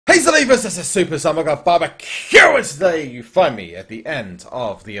Believers, this is SuperZombgbBQ, and today you find me at the end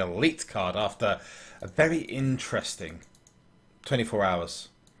of the Elite card after a very interesting 24 hours,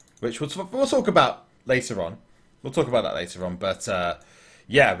 which we'll talk about later on. We'll talk about that later on, but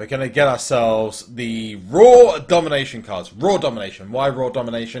yeah, we're going to get ourselves the Raw Domination cards. Raw Domination. Why Raw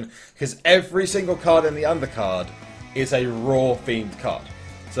Domination? Because every single card in the undercard is a Raw themed card.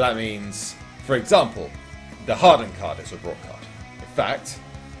 So that means, for example, the Harden card is a Raw card. In fact,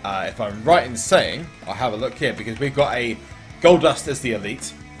 if I'm right in saying, I'll have a look here, because we've got a Goldust as the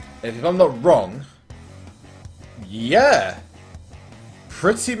Elite. If I'm not wrong, yeah,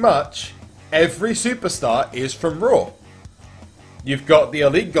 pretty much every superstar is from Raw. You've got the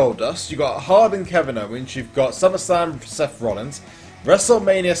Elite Goldust, you've got Harden Kevin Owens, you've got SummerSlam Seth Rollins,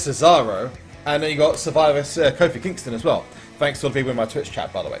 WrestleMania Cesaro, and then you got Survivor Kofi Kingston as well. Thanks to all the people in my Twitch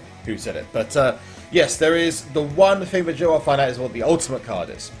chat, by the way, who said it. But yes, there is the one thing that you'll find out is what the Ultimate card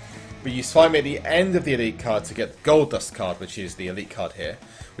is. But you find me at the end of the Elite card to get the Goldust card, which is the Elite card here,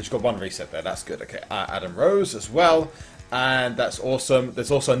 which got one reset there. That's good. Okay, Adam Rose as well. And that's awesome.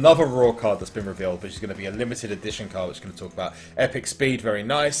 There's also another Raw card that's been revealed, which is going to be a limited edition card, which we're going to talk about. Epic Speed, very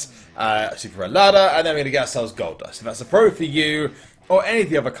nice. Super Ladder, and then we're going to get ourselves Goldust. If that's a pro for you, or any of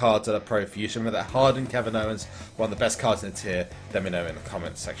the other cards that are pro for you, so remember that Harden, Kevin Owens, one of the best cards in the tier, let me know in the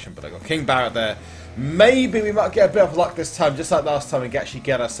comments section. But I got King Barrett there. Maybe we might get a bit of luck this time, just like last time, and actually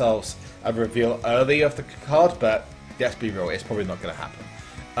get ourselves a reveal early of the card, but let's be real, it's probably not going to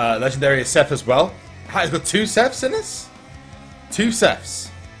happen. Legendary is Seth as well. It's got two Seths in this? Two Seths.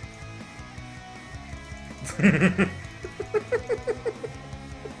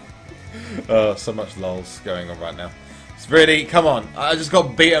 Oh, so much lols going on right now. It's really, come on. I just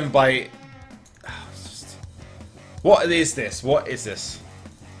got beaten by... What is this? What is this?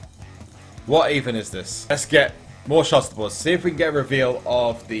 What even is this? Let's get more shots to the board. See if we can get a reveal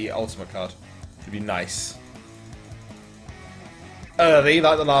of the Ultimate card. It'd be nice. Early,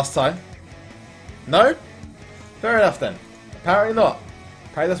 like the last time. No? Fair enough then. Apparently not.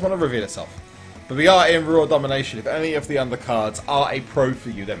 Apparently doesn't want to reveal itself. But we are in Raw Domination. If any of the undercards are a pro for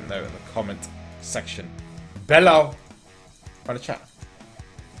you, let me know in the comment section below. Trying to chat.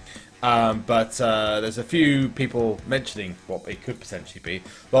 But there's a few people mentioning what it could potentially be.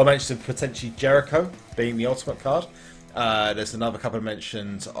 Well, I mentioned potentially Jericho being the Ultimate card. There's another couple of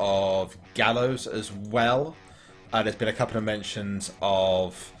mentions of Gallows as well. There's been a couple of mentions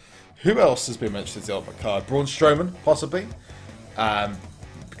of... Who else has been mentioned as the Ultimate card? Braun Strowman, possibly.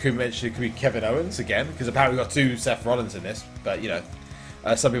 Could mention it could be Kevin Owens again, because apparently we've got two Seth Rollins in this. But, you know,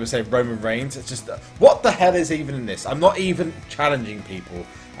 some people say Roman Reigns. It's just, what the hell is even in this? I'm not even challenging people,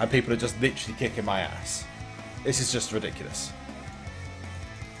 and people are just literally kicking my ass. This is just ridiculous.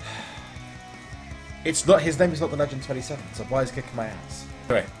 It's not, his name is not the Legend 27, so why is he kicking my ass?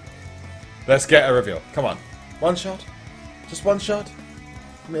 Anyway, let's get a reveal. Come on. One shot? Just one shot?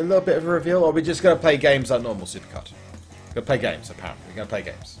 I mean, a little bit of a reveal, or are we just going to play games like normal SuperCard? We're going to play games, apparently. We're going to play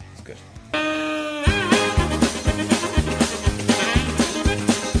games. It's good.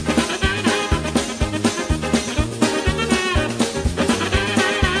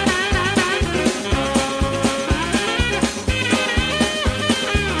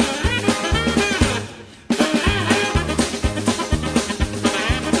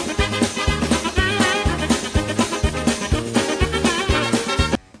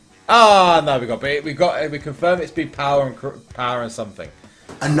 Ah, no, we confirm it's been power and something.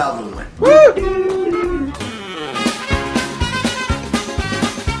 Another one. Woo!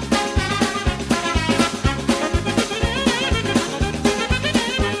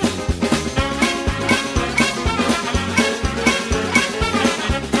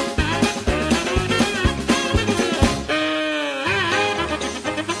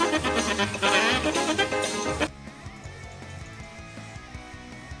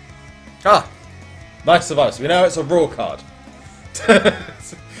 Ah, nice of us. We know it's a Raw card.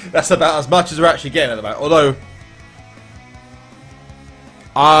 That's about as much as we're actually getting at the moment. Although,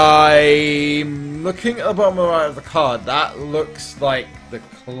 I'm looking at the bottom right of the card. That looks like the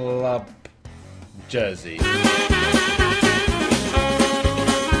club jersey.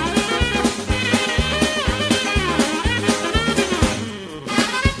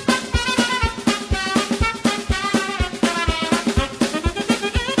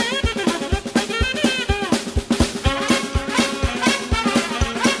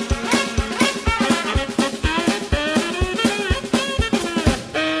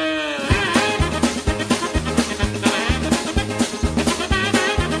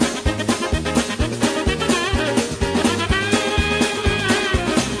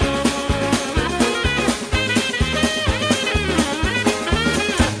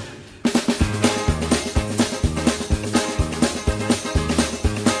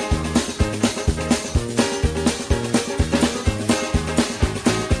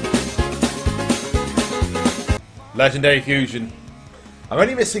 Legendary Fusion. I'm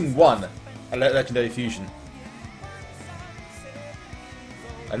only missing one Legendary Fusion.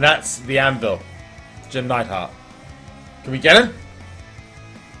 And that's the Anvil. Jim Neidhart. Can we get him?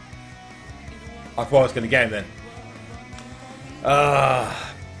 I thought I was going to get him then.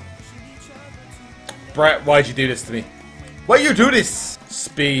 Brett, why'd you do this to me? Why you do this?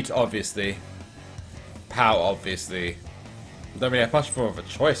 Speed, obviously. Power, obviously. Don't really have much more of a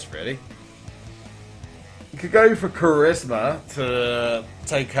choice, really. You could go for Charisma to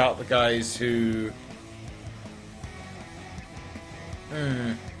take out the guys who... So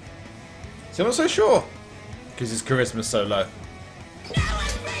I'm not so sure. Because his Charisma's so low.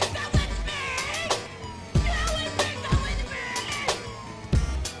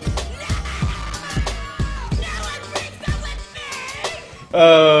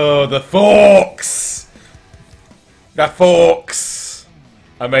 Oh, the forks! The forks!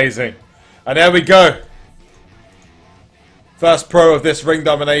 Amazing. And there we go. First pro of this ring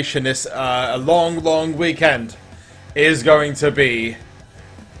domination, this a long, long weekend, is going to be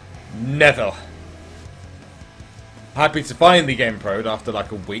Neville. Happy to finally game pro'd after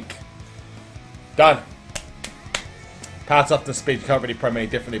like a week. Done. Power, toughness, speed, can't really pro many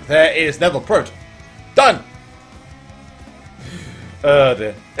differently, but there is Neville pro'd. Done! Oh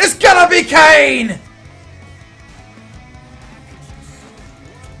dear. It's gonna be Kane!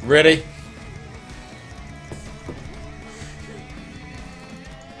 Really?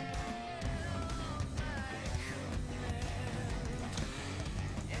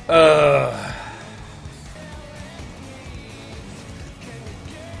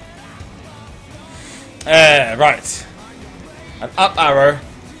 Right. An up arrow.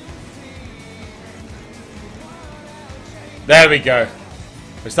 There we go.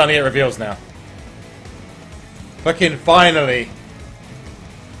 We're starting to get reveals now. Fucking finally.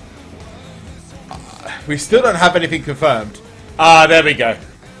 We still don't have anything confirmed. Ah, there we go.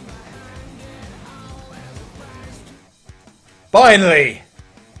 Finally!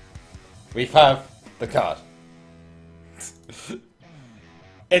 We have the card.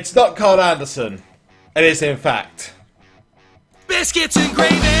 It's not Carl Anderson. It is, in fact, Biscuits and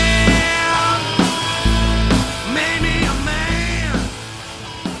gravy made me a man.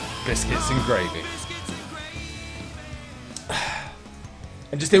 Biscuits and Gravy.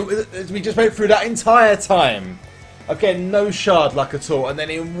 And we just went through that entire time of getting no shard luck at all, and then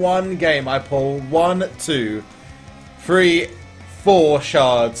in one game I pull 1, 2, 3, 4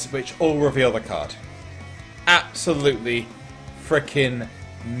 shards, which all reveal the card. Absolutely freaking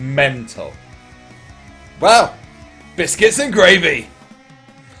mental. Well, biscuits and gravy.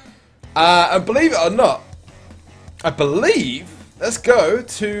 And believe it or not, I believe, let's go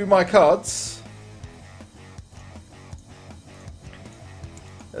to my cards.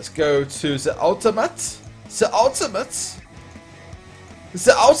 Let's go to the ultimate. The ultimate.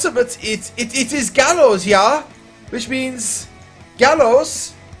 The ultimate, it is Gallows, yeah? Which means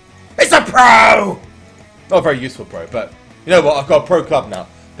Gallows is a pro! Not a very useful pro, but you know what? I've got a pro club now.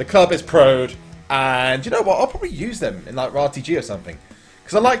 The club is pro'd. And you know what? I'll probably use them in like RTG or something.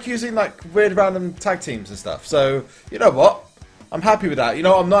 Because I like using like weird random tag teams and stuff. So, you know what? I'm happy with that. You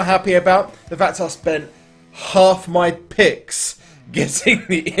know what I'm not happy about? The fact I spent half my picks getting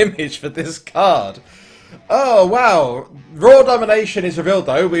the image for this card. Oh, wow. Raw Domination is revealed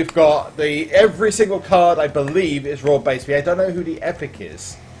though. We've got every single card I believe is Raw based. I don't know who the Epic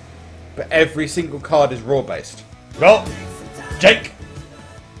is. But every single card is Raw based. Well, Jake.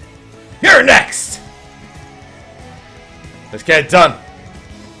 You're next! Let's get it done.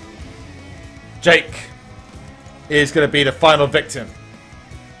 Jake is going to be the final victim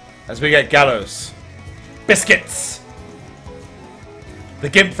as we get Gallows. Biscuits! The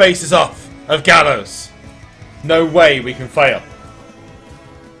gimp face is off of Gallows. No way we can fail.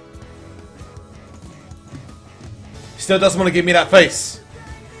 Still doesn't want to give me that face.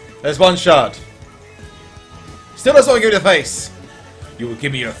 There's one shard. Still doesn't want to give me the face. You will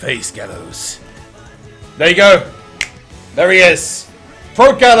give me your face, Gallows. There you go. There he is.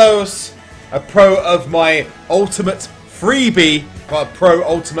 Pro Gallows. A pro of my ultimate freebie. My pro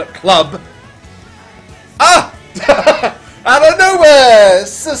ultimate club. Ah! Out of nowhere!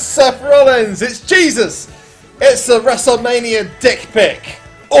 It's Seth Rollins. It's Jesus. It's a WrestleMania dick pic.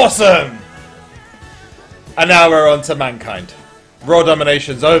 Awesome. And now we're on to Mankind. Raw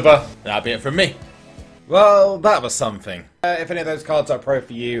Domination's over. That'll be it from me. Well, that was something. If any of those cards are pro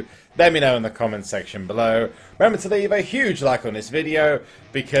for you, let me know in the comments section below. Remember to leave a huge like on this video,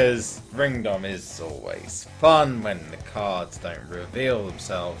 because Ringdom is always fun when the cards don't reveal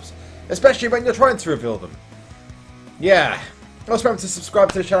themselves. Especially when you're trying to reveal them. Yeah, Also remember to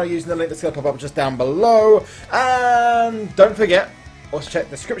subscribe to the channel using the link that's going to pop up just down below. And don't forget, also check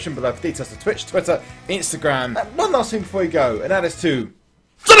the description below for details to Twitch, Twitter, Instagram. And one last thing before we go, and that is to...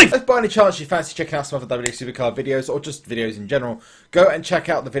 If by any chance you fancy checking out some of the WWE SuperCard videos, or just videos in general, go and check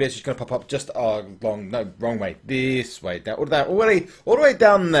out the videos which are going to pop up just wrong way, this way, down, all the way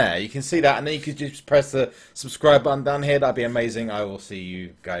down there. You can see that, and then you can just press the subscribe button down here. That'd be amazing. I will see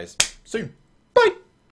you guys soon.